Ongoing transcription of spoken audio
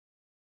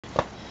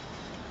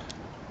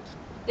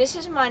This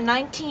is my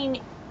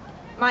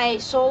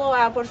solo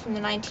outboard from the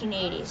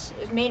 1980s. It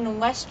was made in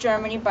West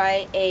Germany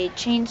by a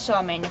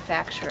chainsaw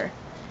manufacturer,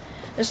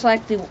 just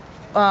like the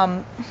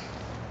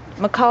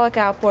McCulloch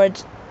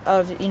outboards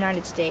of the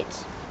United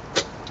States.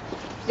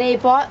 They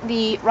bought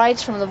the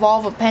rights from the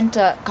Volvo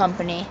Penta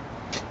company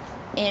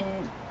in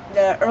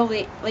the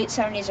late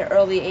 70s or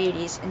early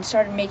 80s and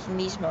started making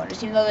these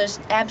motors, even though there's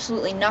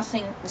absolutely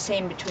nothing the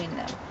same between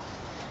them.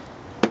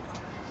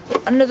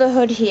 Under the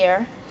hood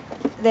here,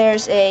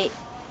 there's a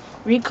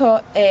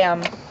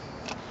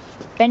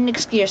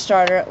Bendix gear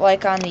starter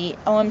like on the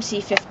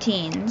OMC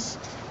 15s,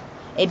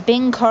 a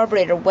Bing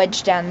carburetor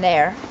wedged down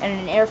there, and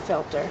an air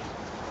filter.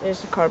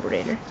 There's the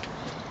carburetor.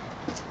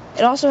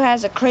 It also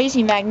has a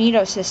crazy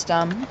magneto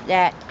system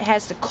that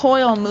has the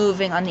coil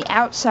moving on the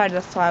outside of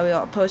the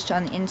flywheel opposed to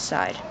on the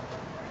inside.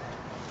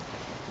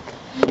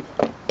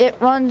 It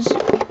runs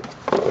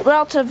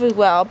relatively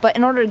well, but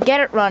in order to get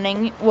it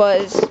running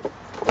was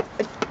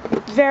a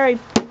very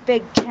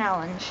big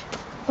challenge.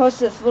 Opposed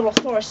to this little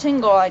Thor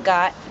single I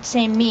got,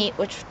 same meat,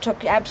 which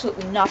took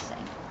absolutely nothing.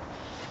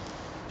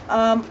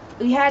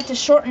 We had to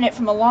shorten it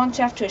from a long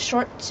shaft to a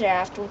short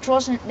shaft, which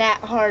wasn't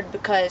that hard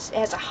because it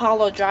has a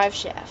hollow drive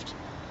shaft.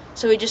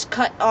 So we just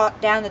cut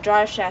down the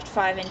drive shaft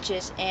 5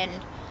 inches and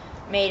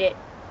made it,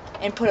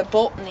 and put a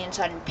bolt in the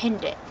inside and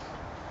pinned it.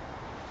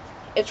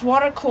 It's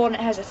water cooled and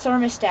it has a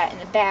thermostat in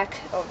the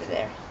back over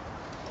there.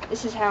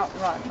 This is how it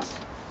runs.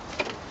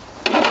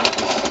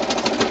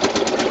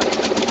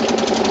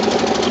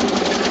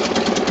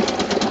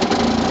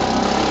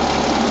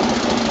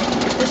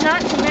 There's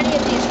not too many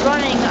of these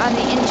running on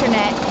the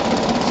internet,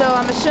 so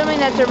I'm assuming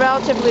that they're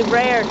relatively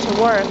rare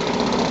to work.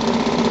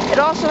 It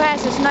also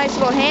has this nice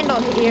little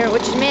handle here,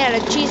 which is made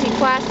out of cheesy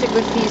plastic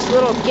with these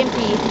little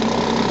gimpy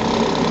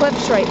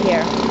clips right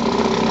here.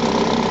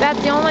 About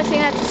the only thing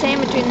that's the same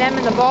between them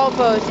and the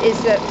Volvos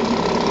is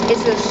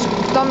the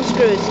thumb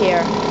screws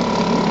here.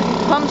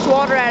 Pumps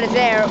water out of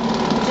there,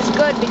 which is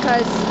good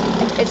because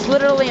it's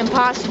literally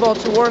impossible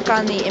to work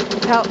on the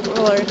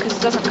impeller because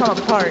it doesn't come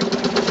apart.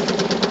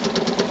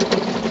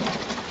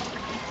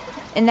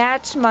 And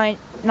that's my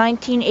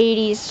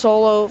 1980s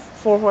solo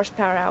 4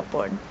 horsepower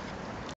outboard.